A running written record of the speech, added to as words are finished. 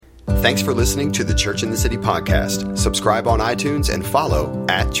Thanks for listening to the Church in the City podcast. Subscribe on iTunes and follow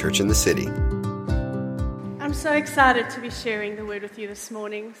at Church in the City. I'm so excited to be sharing the word with you this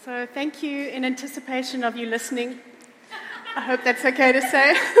morning. So thank you in anticipation of you listening. I hope that's okay to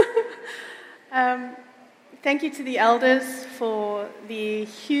say. Thank you to the elders for the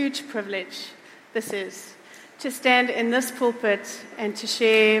huge privilege this is. To stand in this pulpit and to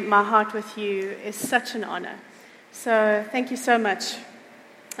share my heart with you is such an honor. So thank you so much.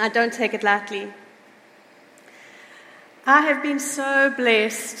 I don't take it lightly. I have been so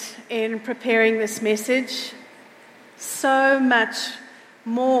blessed in preparing this message, so much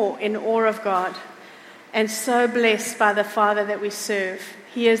more in awe of God, and so blessed by the Father that we serve.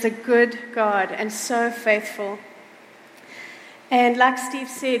 He is a good God and so faithful. And like Steve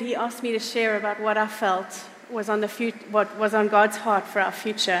said, he asked me to share about what I felt was on what was on God's heart for our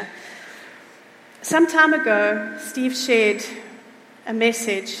future. Some time ago, Steve shared a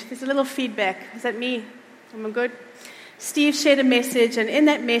message. There's a little feedback. Is that me? Am I good? Steve shared a message, and in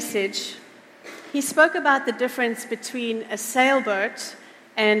that message, he spoke about the difference between a sailboat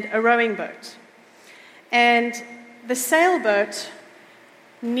and a rowing boat. And the sailboat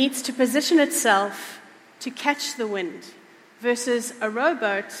needs to position itself to catch the wind versus a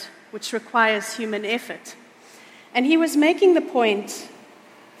rowboat, which requires human effort. And he was making the point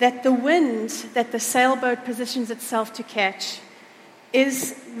that the wind that the sailboat positions itself to catch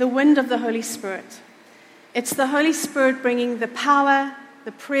is the wind of the Holy Spirit. It's the Holy Spirit bringing the power,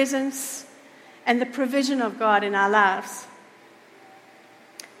 the presence, and the provision of God in our lives.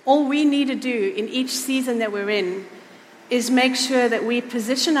 All we need to do in each season that we're in is make sure that we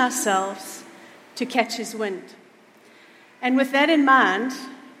position ourselves to catch His wind. And with that in mind,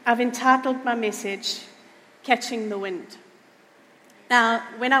 I've entitled my message, Catching the Wind. Now,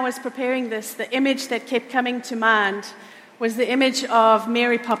 when I was preparing this, the image that kept coming to mind was the image of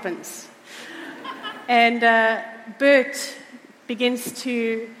Mary Poppins. And Bert begins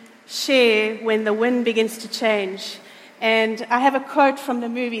to share when the wind begins to change. And I have a quote from the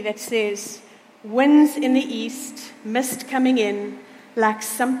movie that says, "Winds in the east, mist coming in, like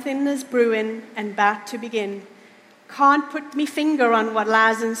something is brewing and about to begin. Can't put me finger on what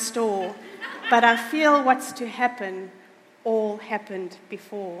lies in store, but I feel what's to happen all happened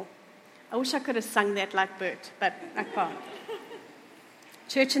before." I wish I could have sung that like Bert, but I can't.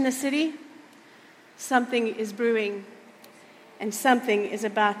 Church in the City, something is brewing and something is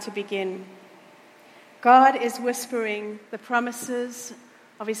about to begin. God is whispering the promises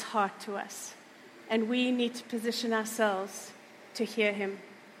of His heart to us, and we need to position ourselves to hear Him.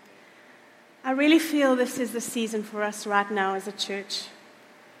 I really feel this is the season for us right now as a church.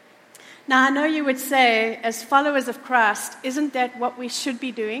 Now, I know you would say, as followers of Christ, isn't that what we should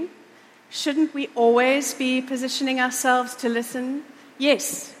be doing? Shouldn't we always be positioning ourselves to listen?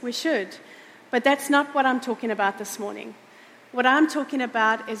 Yes, we should. But that's not what I'm talking about this morning. What I'm talking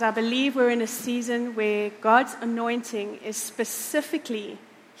about is I believe we're in a season where God's anointing is specifically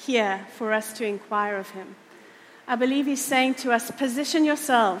here for us to inquire of Him. I believe He's saying to us, position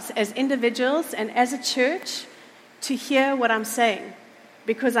yourselves as individuals and as a church to hear what I'm saying,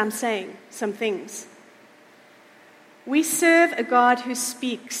 because I'm saying some things. We serve a God who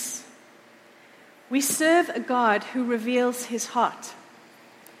speaks. We serve a God who reveals His heart.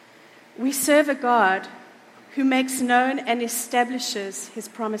 We serve a God who makes known and establishes His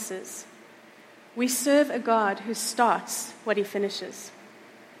promises. We serve a God who starts what He finishes.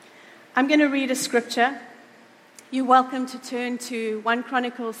 I'm going to read a scripture. You're welcome to turn to 1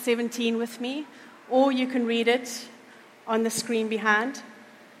 Chronicles 17 with me, or you can read it on the screen behind.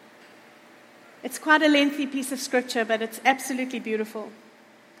 It's quite a lengthy piece of scripture, but it's absolutely beautiful.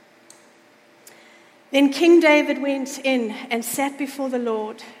 Then King David went in and sat before the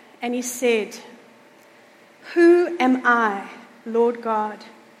Lord, and he said, "Who am I, Lord God,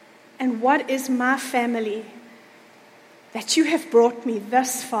 and what is my family, that you have brought me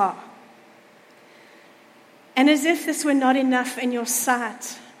thus far? And as if this were not enough in your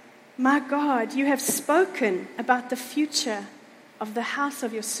sight, my God, you have spoken about the future of the house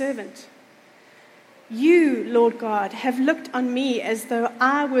of your servant. You, Lord God, have looked on me as though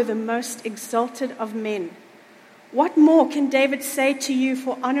I were the most exalted of men. What more can David say to you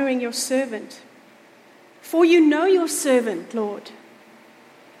for honoring your servant? For you know your servant, Lord.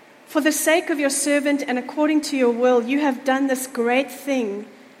 For the sake of your servant and according to your will, you have done this great thing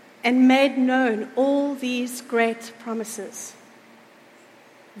and made known all these great promises.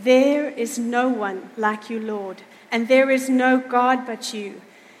 There is no one like you, Lord, and there is no God but you,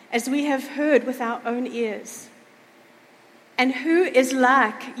 as we have heard with our own ears. And who is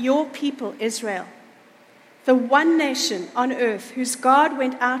like your people, Israel? the one nation on earth whose God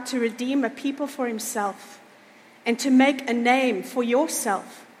went out to redeem a people for himself and to make a name for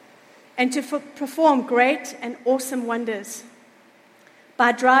yourself and to perform great and awesome wonders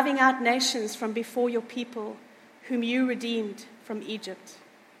by driving out nations from before your people whom you redeemed from Egypt.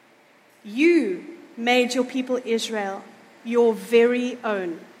 You made your people Israel your very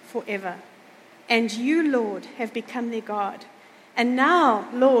own forever, and you, Lord, have become their God. And now,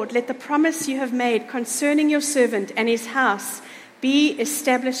 Lord, let the promise you have made concerning your servant and his house be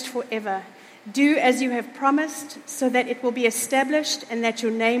established forever. Do as you have promised, so that it will be established and that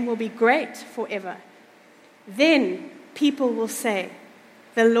your name will be great forever. Then people will say,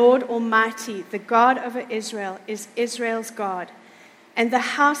 the Lord Almighty, the God over Israel, is Israel's God, and the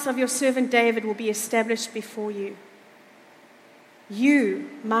house of your servant David will be established before you. You,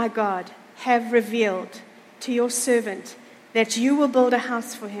 my God, have revealed to your servant that you will build a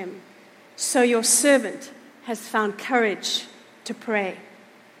house for him. So your servant has found courage to pray.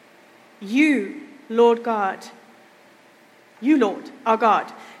 You, Lord God, you, Lord, our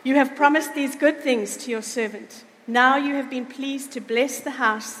God, you have promised these good things to your servant. Now you have been pleased to bless the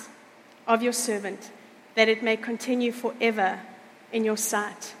house of your servant, that it may continue forever in your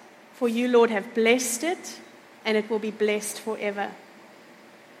sight. For you, Lord, have blessed it, and it will be blessed forever.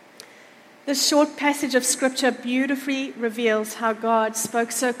 This short passage of Scripture beautifully reveals how God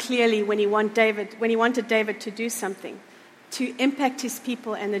spoke so clearly when he wanted David to do something, to impact his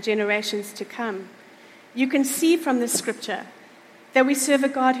people and the generations to come. You can see from this Scripture that we serve a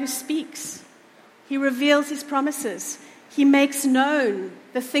God who speaks. He reveals his promises. He makes known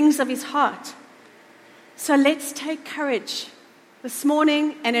the things of his heart. So let's take courage this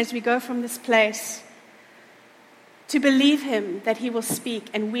morning and as we go from this place to believe him that he will speak,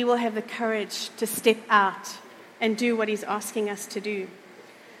 and we will have the courage to step out and do what he's asking us to do.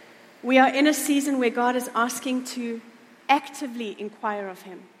 We are in a season where God is asking to actively inquire of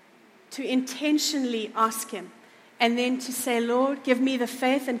him, to intentionally ask him, and then to say, Lord, give me the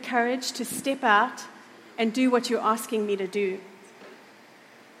faith and courage to step out and do what you're asking me to do.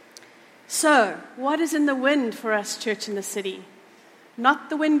 So, what is in the wind for us, Church in the City? Not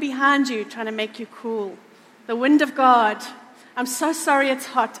the wind behind you trying to make you cool. The wind of God. I'm so sorry it's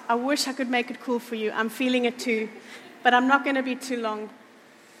hot. I wish I could make it cool for you. I'm feeling it too, but I'm not going to be too long.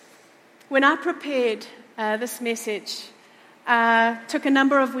 When I prepared this message, took a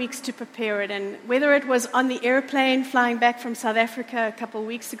number of weeks to prepare it, and whether it was on the airplane flying back from South Africa a couple of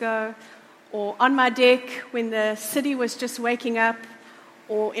weeks ago, or on my deck when the city was just waking up,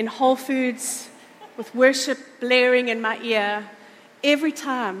 or in Whole Foods with worship blaring in my ear, every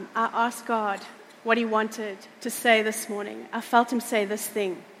time I asked God what he wanted to say this morning, I felt him say this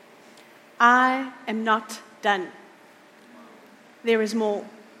thing: I am not done. There is more.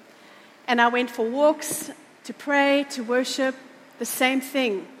 And I went for walks, to pray, to worship, the same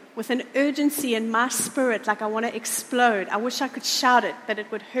thing, with an urgency in my spirit, like I want to explode. I wish I could shout it, but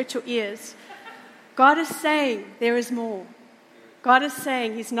it would hurt your ears. God is saying there is more. God is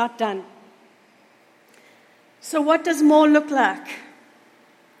saying he's not done. So what does more look like?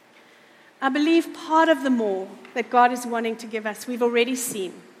 I believe part of the more that God is wanting to give us, we've already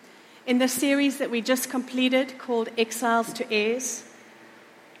seen in the series that we just completed called Exiles to Heirs.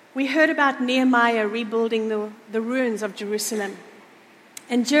 We heard about Nehemiah rebuilding the ruins of Jerusalem.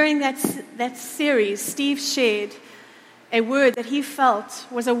 And during that series, Steve shared a word that he felt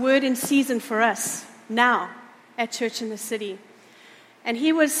was a word in season for us now at Church in the City. And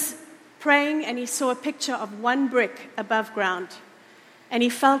he was praying and he saw a picture of one brick above ground. And he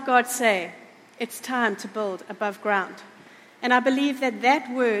felt God say, it's time to build above ground. And I believe that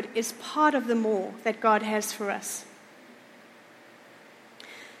that word is part of the more that God has for us.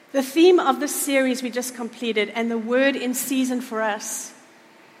 The theme of this series we just completed, and the word in season for us,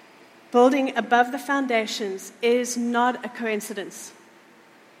 building above the foundations, is not a coincidence.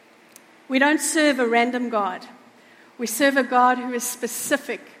 We don't serve a random God. We serve a God who is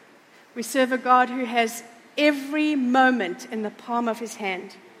specific. We serve a God who has every moment in the palm of his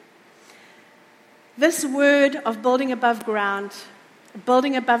hand. This word of building above ground,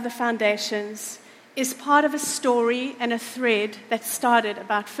 building above the foundations, is part of a story and a thread that started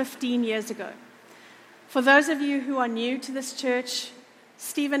about 15 years ago. For those of you who are new to this church,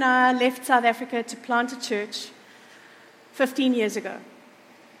 Steve and I left South Africa to plant a church 15 years ago.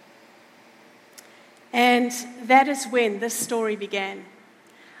 And that is when this story began.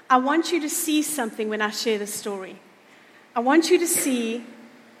 I want you to see something when I share this story. I want you to see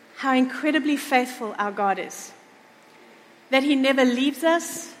how incredibly faithful our God is. That he never leaves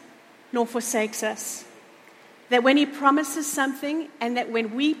us nor forsakes us. that when He promises something and that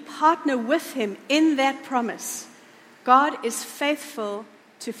when we partner with Him in that promise, God is faithful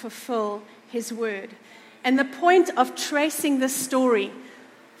to fulfill His word. And the point of tracing this story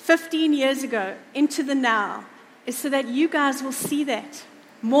 15 years ago into the now is so that you guys will see that.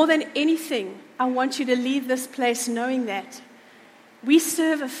 More than anything, I want you to leave this place knowing that. We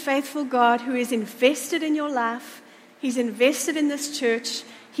serve a faithful God who is invested in your life. He's invested in this church.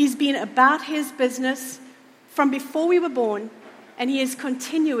 He's been about His business from before we were born, and He is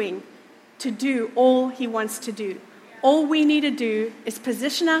continuing to do all He wants to do. All we need to do is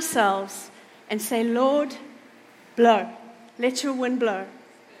position ourselves and say, Lord, blow. Let your wind blow.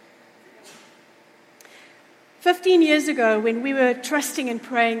 15 years ago, when we were trusting and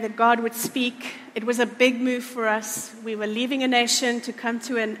praying that God would speak, it was a big move for us. We were leaving a nation to come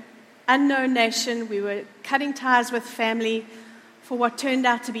to an unknown nation. We were cutting ties with family for what turned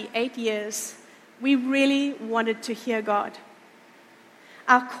out to be 8 years. We really wanted to hear God.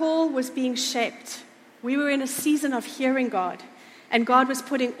 Our call was being shaped. We were in a season of hearing God, and God was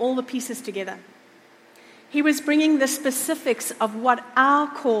putting all the pieces together. He was bringing the specifics of what our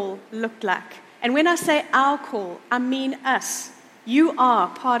call looked like. And when I say our call, I mean us. You are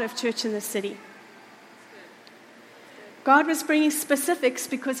part of Church in the City. God was bringing specifics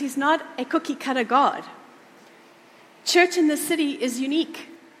because He's not a cookie-cutter God. Church in the City is unique.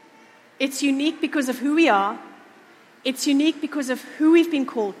 It's unique because of who we are. It's unique because of who we've been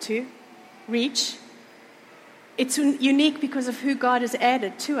called to reach. It's unique because of who God has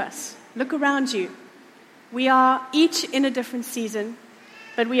added to us. Look around you. We are each in a different season,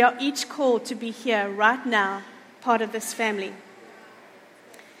 but we are each called to be here right now, part of this family.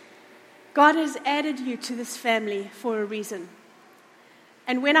 God has added you to this family for a reason.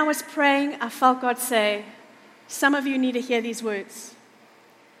 And when I was praying, I felt God say, some of you need to hear these words.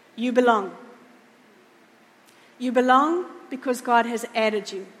 You belong. You belong because God has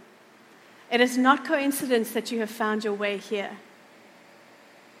added you. It is not coincidence that you have found your way here.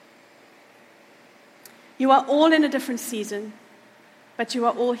 You are all in a different season, but you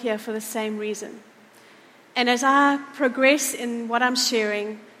are all here for the same reason. And as I progress in what I'm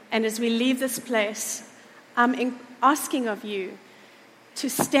sharing, and as we leave this place, I'm asking of you to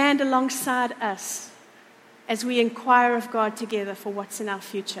stand alongside us as we inquire of God together for what's in our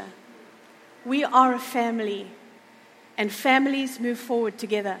future. We are a family, and families move forward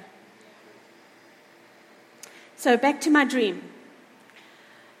together. So back to my dream.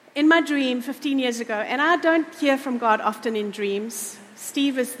 In my dream 15 years ago, and I don't hear from God often in dreams.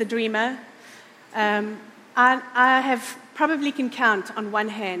 Steve is the dreamer. I have probably can count on one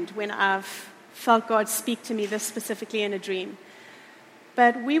hand when I've felt God speak to me this specifically in a dream.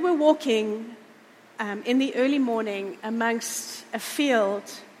 But we were walking in the early morning amongst a field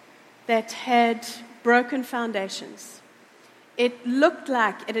that had broken foundations. It looked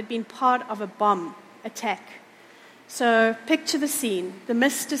like it had been part of a bomb attack. So picture the scene. The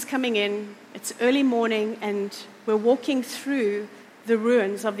mist is coming in. It's early morning, and we're walking through the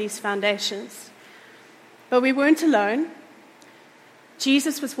ruins of these foundations. But we weren't alone.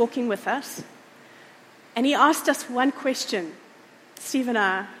 Jesus was walking with us, and He asked us one question, Steve and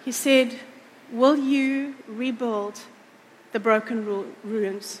I. He said, will you rebuild the broken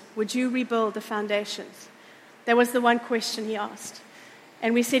ruins? Would you rebuild the foundations? That was the one question He asked.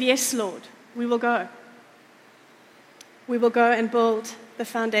 And we said, yes, Lord, we will go. We will go and build the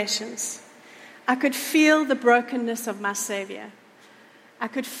foundations. I could feel the brokenness of my Savior. I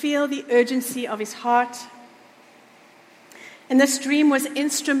could feel the urgency of His heart. And this dream was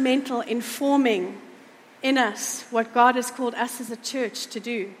instrumental in forming in us what God has called us as a church to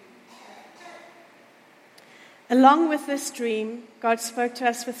do. Along with this dream, God spoke to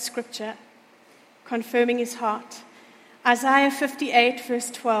us with Scripture, confirming His heart. Isaiah 58,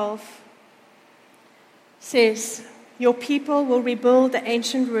 verse 12 says, your people will rebuild the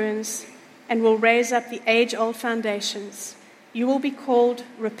ancient ruins and will raise up the age-old foundations. You will be called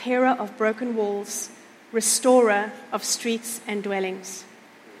repairer of broken walls, restorer of streets and dwellings.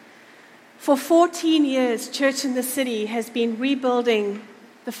 For 14 years, Church in the City has been rebuilding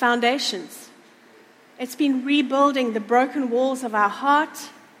the foundations. It's been rebuilding the broken walls of our heart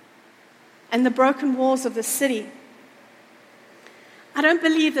and the broken walls of the city. I don't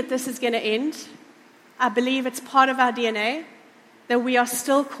believe that this is going to end. I believe it's part of our DNA, that we are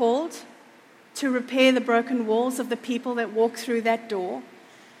still called to repair the broken walls of the people that walk through that door,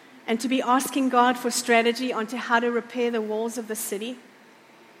 and to be asking God for strategy onto how to repair the walls of the city.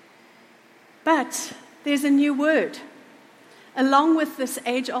 But there's a new word. Along with this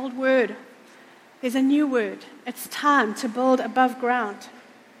age-old word, there's a new word. It's time to build above ground.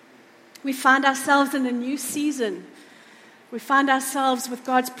 We find ourselves in a new season. We find ourselves with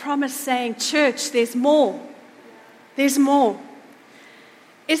God's promise saying, church, there's more. There's more.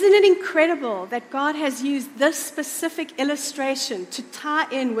 Isn't it incredible that God has used this specific illustration to tie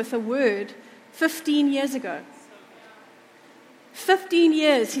in with a word 15 years ago? 15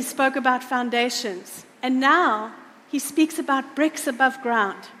 years he spoke about foundations, and now he speaks about bricks above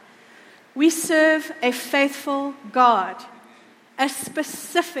ground. We serve a faithful God, a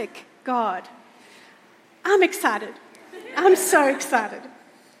specific God. I'm excited. I'm so excited.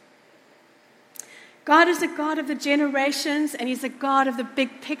 God is a God of the generations, and he's a God of the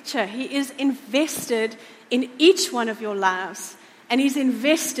big picture. He is invested in each one of your lives, and he's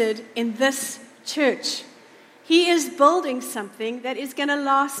invested in this church. He is building something that is going to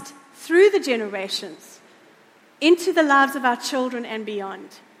last through the generations, into the lives of our children and beyond.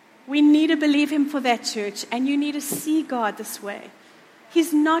 We need to believe him for that, church, and you need to see God this way.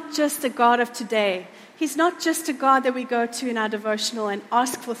 He's not just a God of today. He's not just a God that we go to in our devotional and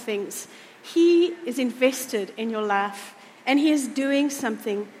ask for things. He is invested in your life, and he is doing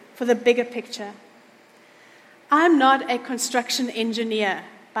something for the bigger picture. I'm not a construction engineer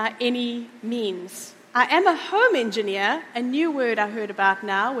by any means. I am a home engineer, a new word I heard about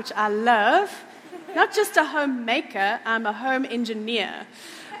now, which I love. Not just a homemaker, I'm a home engineer.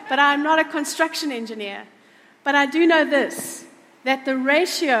 But I'm not a construction engineer. But I do know this, that the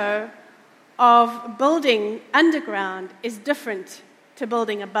ratio of building underground is different to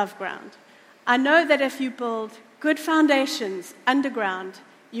building above ground. I know that if you build good foundations underground,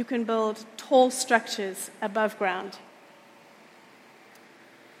 you can build tall structures above ground.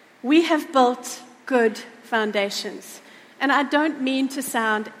 We have built good foundations. And I don't mean to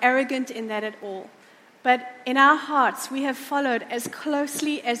sound arrogant in that at all. But in our hearts, we have followed as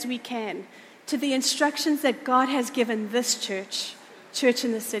closely as we can to the instructions that God has given this church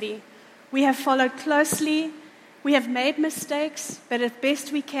in the city. We have followed closely. We have made mistakes, but as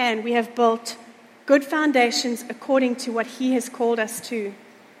best we can, we have built good foundations according to what he has called us to.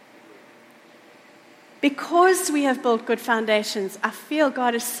 Because we have built good foundations, I feel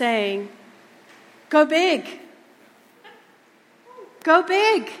God is saying, go big. Go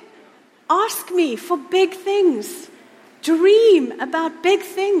big. Ask me for big things. Dream about big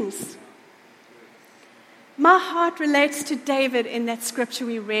things. My heart relates to David in that scripture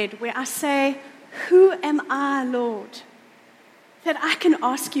we read, where I say, who am I, Lord, that I can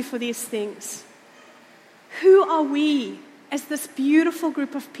ask you for these things? Who are we as this beautiful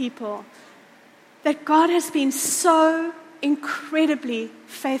group of people that God has been so incredibly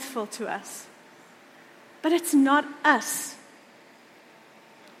faithful to us? But it's not us.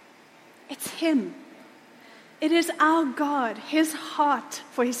 It's him. It is our God, his heart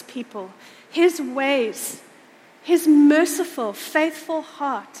for his people, his ways, his merciful, faithful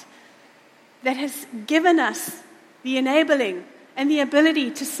heart that has given us the enabling and the ability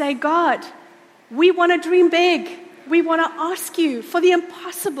to say, God, we want to dream big. We want to ask you for the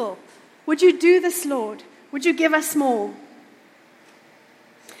impossible. Would you do this, Lord? Would you give us more?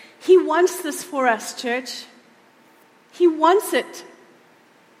 He wants this for us, church. He wants it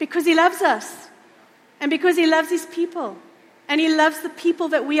because he loves us and because he loves his people. And he loves the people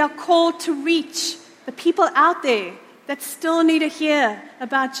that we are called to reach, the people out there that still need to hear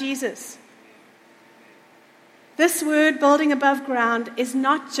about Jesus. This word, building above ground, is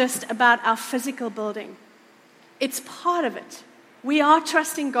not just about our physical building. It's part of it. We are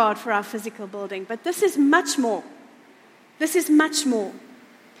trusting God for our physical building, but this is much more. This is much more.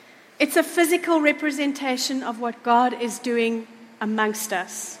 It's a physical representation of what God is doing amongst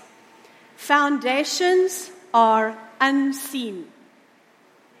us. Foundations are unseen.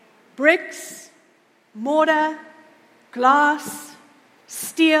 Bricks, mortar, glass,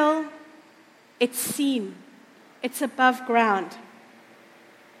 steel, it's seen. It's above ground.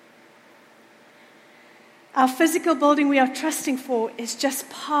 Our physical building we are trusting for is just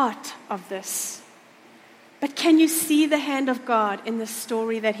part of this. But can you see the hand of God in the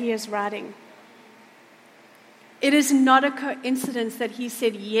story that he is writing? It is not a coincidence that he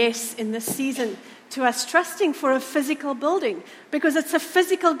said yes in this season to us trusting for a physical building, because it's a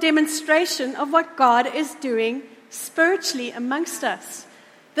physical demonstration of what God is doing spiritually amongst us.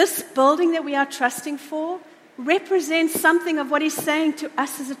 This building that we are trusting for represents something of what he's saying to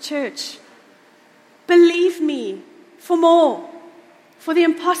us as a church. Believe me for more, for the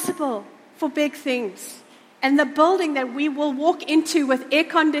impossible, for big things. And the building that we will walk into with air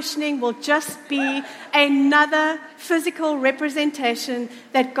conditioning will just be another physical representation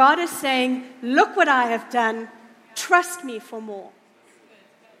that God is saying, look what I have done, trust me for more.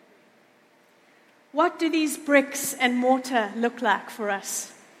 What do these bricks and mortar look like for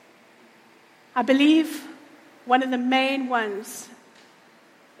us? I believe one of the main ones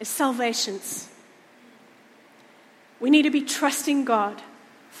is salvations. We need to be trusting God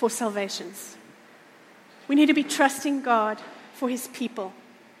for salvations. We need to be trusting God for His people.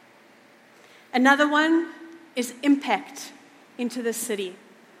 Another one is impact into the city.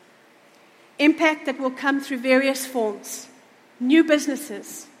 Impact that will come through various forms. New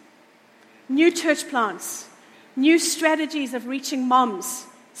businesses, new church plants, new strategies of reaching moms,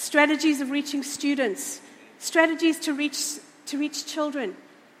 strategies of reaching students, strategies to reach children.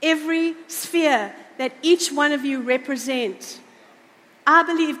 Every sphere that each one of you represent. I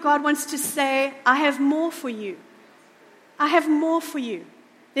believe God wants to say, I have more for you. I have more for you.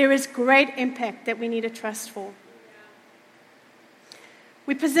 There is great impact that we need to trust for.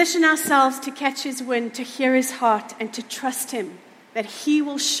 We position ourselves to catch His wind, to hear His heart, and to trust Him that He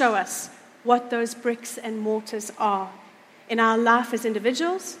will show us what those bricks and mortars are in our life as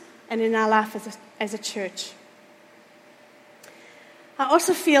individuals and in our life as a church. I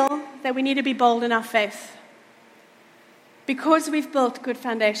also feel that we need to be bold in our faith. Because we've built good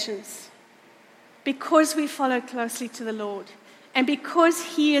foundations, because we follow closely to the Lord, and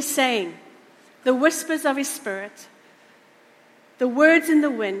because He is saying the whispers of His Spirit, the words in the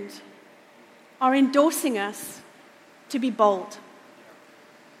wind, are endorsing us to be bold.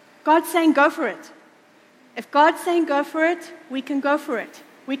 God's saying go for it. If God's saying go for it, we can go for it.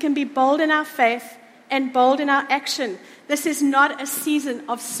 We can be bold in our faith and bold in our action. This is not a season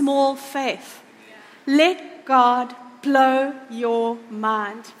of small faith. Let God blow your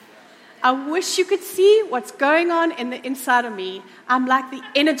mind. I wish you could see what's going on in the inside of me. I'm like the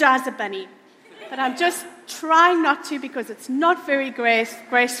Energizer Bunny. But I'm just trying not to because it's not very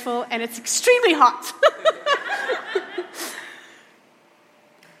graceful and it's extremely hot.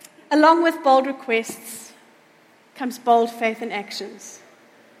 Along with bold requests comes bold faith and actions.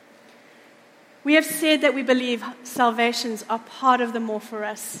 We have said that we believe salvations are part of the more for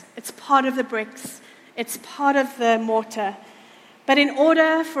us. It's part of the bricks. It's part of the mortar. But in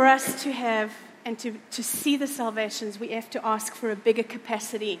order for us to have and to see the salvations, we have to ask for a bigger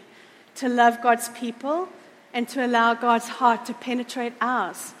capacity to love God's people and to allow God's heart to penetrate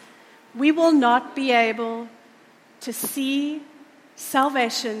ours. We will not be able to see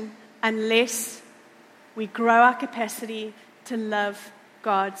salvation unless we grow our capacity to love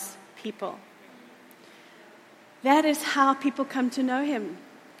God's people. That is how people come to know Him,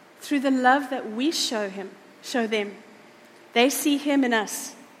 through the love that we show them. They see Him in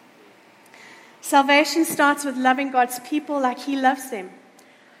us. Salvation starts with loving God's people like He loves them.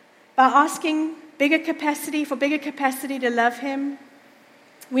 By asking bigger capacity to love Him,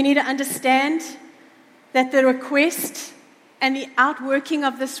 we need to understand that the request and the outworking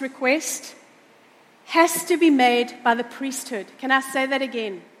of this request has to be made by the priesthood. Can I say that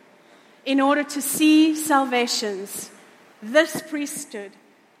again? In order to see salvations, this priesthood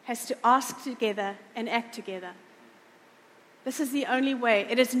has to ask together and act together. This is the only way.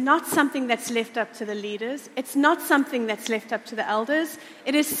 It is not something that's left up to the leaders. It's not something that's left up to the elders.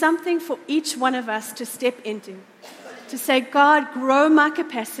 It is something for each one of us to step into. To say, God, grow my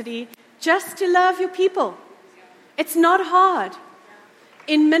capacity just to love your people. It's not hard.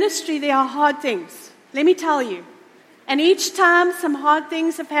 In ministry, there are hard things. Let me tell you. And each time some hard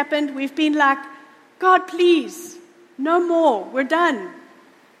things have happened, we've been like, God, please, no more. We're done.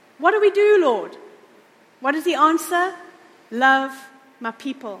 What do we do, Lord? What is the answer? Love my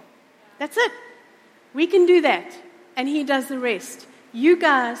people. That's it. We can do that. And He does the rest. You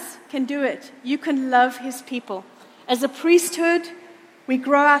guys can do it. You can love His people. As a priesthood, we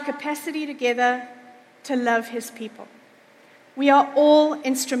grow our capacity together to love His people. We are all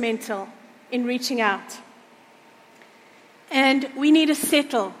instrumental in reaching out. And we need to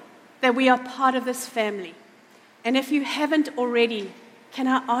settle that we are part of this family. And if you haven't already, can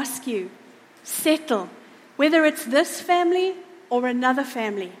I ask you, settle, whether it's this family or another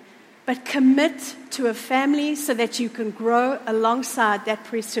family, but commit to a family so that you can grow alongside that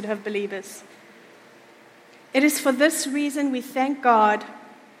priesthood of believers. It is for this reason we thank God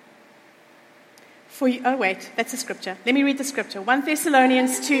for you. Oh, wait, that's a scripture. Let me read the scripture. 1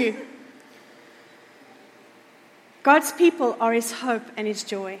 Thessalonians 2. God's people are His hope and His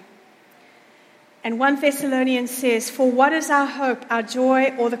joy. And 1 Thessalonians says, for what is our hope, our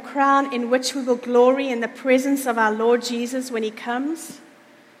joy, or the crown in which we will glory in the presence of our Lord Jesus when He comes?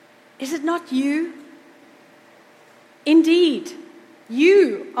 Is it not you? Indeed,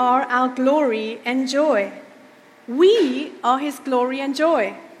 you are our glory and joy. We are His glory and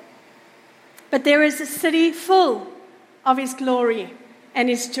joy. But there is a city full of His glory and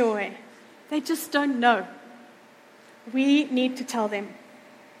His joy. They just don't know. We need to tell them.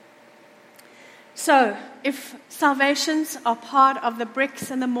 So, if salvations are part of the bricks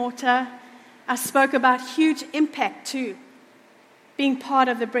and the mortar, I spoke about huge impact too, being part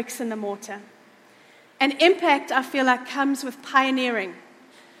of the bricks and the mortar. And impact, I feel like, comes with pioneering.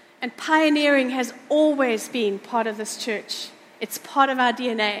 And pioneering has always been part of this church. It's part of our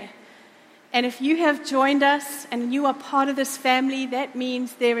DNA. And if you have joined us and you are part of this family, that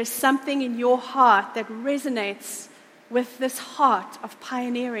means there is something in your heart that resonates with this heart of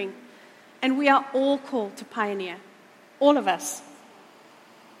pioneering. And we are all called to pioneer, all of us.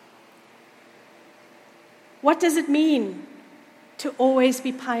 What does it mean to always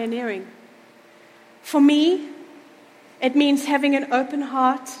be pioneering? For me, it means having an open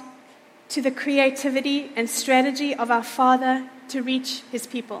heart to the creativity and strategy of our Father to reach His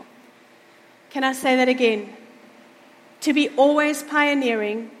people. Can I say that again? To be always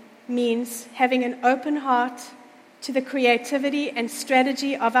pioneering means having an open heart to the creativity and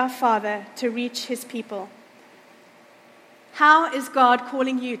strategy of our Father to reach His people. How is God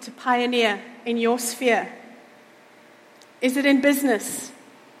calling you to pioneer in your sphere? Is it in business?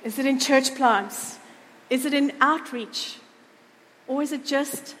 Is it in church plants? Is it in outreach? Or is it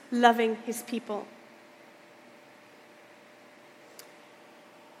just loving His people?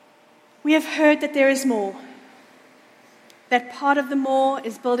 We have heard that there is more. That part of the more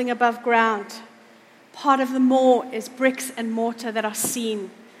is building above ground. Part of the more is bricks and mortar that are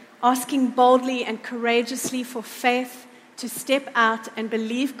seen, asking boldly and courageously for faith to step out and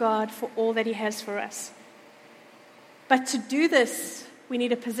believe God for all that He has for us. But to do this, we need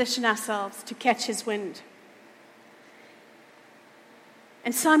to position ourselves to catch His wind.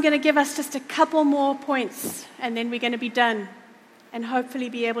 And so I'm going to give us just a couple more points, and then we're going to be done and hopefully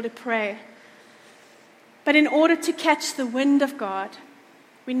be able to pray. But in order to catch the wind of God,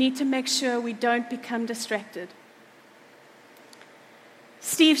 we need to make sure we don't become distracted.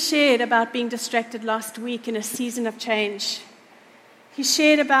 Steve shared about being distracted last week in a season of change. He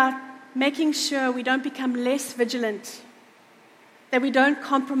shared about making sure we don't become less vigilant, that we don't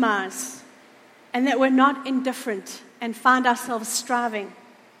compromise, and that we're not indifferent and find ourselves striving.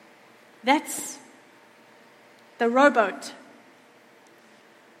 That's the rowboat.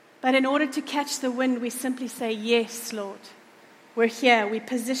 But in order to catch the wind, we simply say, yes, Lord. We're here. We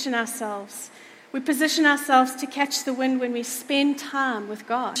position ourselves. We position ourselves to catch the wind when we spend time with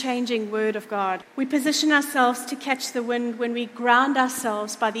God, changing Word of God. We position ourselves to catch the wind when we ground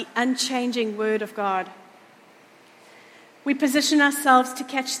ourselves by the unchanging Word of God. We position ourselves to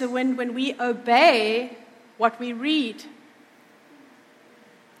catch the wind when we obey what we read.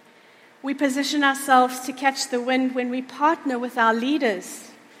 We position ourselves to catch the wind when we partner with our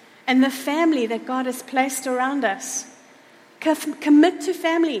leaders and the family that God has placed around us. Commit to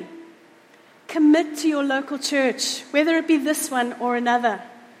family. Commit to your local church, whether it be this one or another.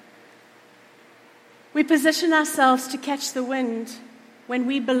 We position ourselves to catch the wind when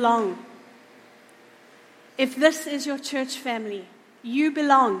we belong. If this is your church family, you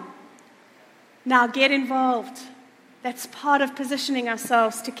belong. Now get involved. That's part of positioning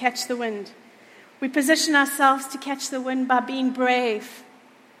ourselves to catch the wind. We position ourselves to catch the wind by being brave,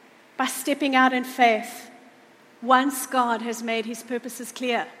 by stepping out in faith, once God has made His purposes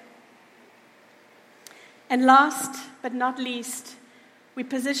clear. And last but not least, we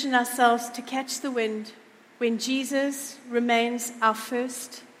position ourselves to catch the wind when Jesus remains our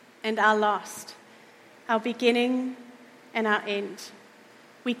first and our last, our beginning and our end.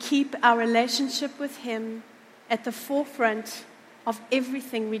 We keep our relationship with Him at the forefront of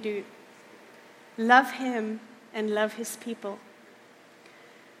everything we do. Love Him and love His people.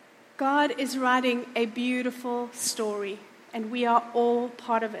 God is writing a beautiful story, and we are all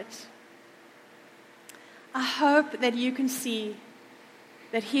part of it. I hope that you can see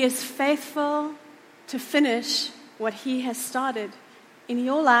that He is faithful to finish what He has started in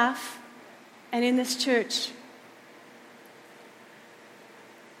your life and in this church.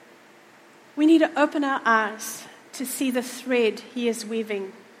 We need to open our eyes to see the thread He is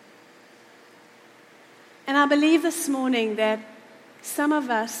weaving. And I believe this morning that some of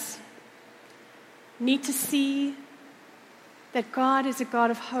us need to see that God is a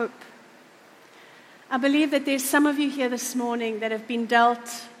God of hope. I believe that there's some of you here this morning that have been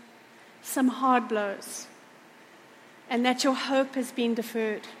dealt some hard blows and that your hope has been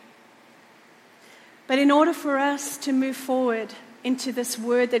deferred. But in order for us to move forward into this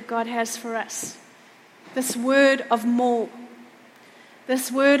word that God has for us, this word of more,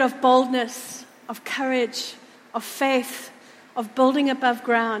 this word of boldness, of courage, of faith, of building above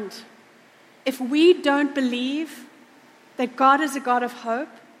ground, if we don't believe that God is a God of hope,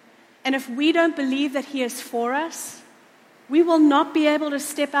 and if we don't believe that He is for us, we will not be able to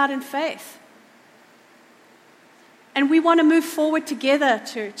step out in faith. And we want to move forward together,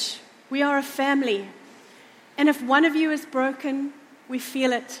 church. We are a family. And if one of you is broken, we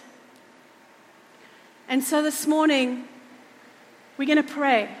feel it. And so this morning, we're going to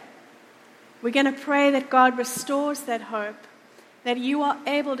pray. We're going to pray that God restores that hope, that you are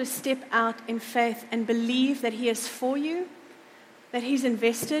able to step out in faith and believe that He is for you, that He's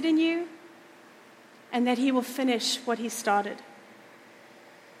invested in you, and that He will finish what He started.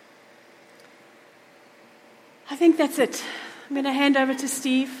 I think that's it. I'm going to hand over to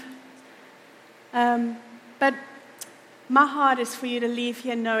Steve. But my heart is for you to leave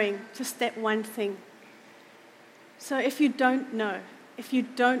here knowing just that one thing. So if you don't know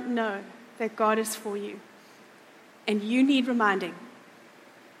that God is for you and you need reminding,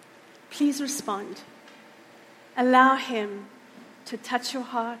 please respond. Allow Him to touch your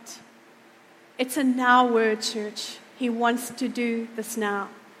heart. It's a now word, church. He wants to do this now.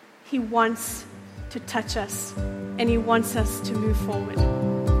 He wants to touch us, and He wants us to move forward.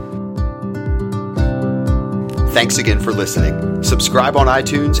 Thanks again for listening. Subscribe on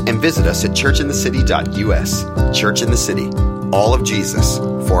iTunes and visit us at churchinthecity.us. Church in the City, all of Jesus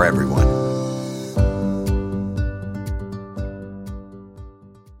for everyone.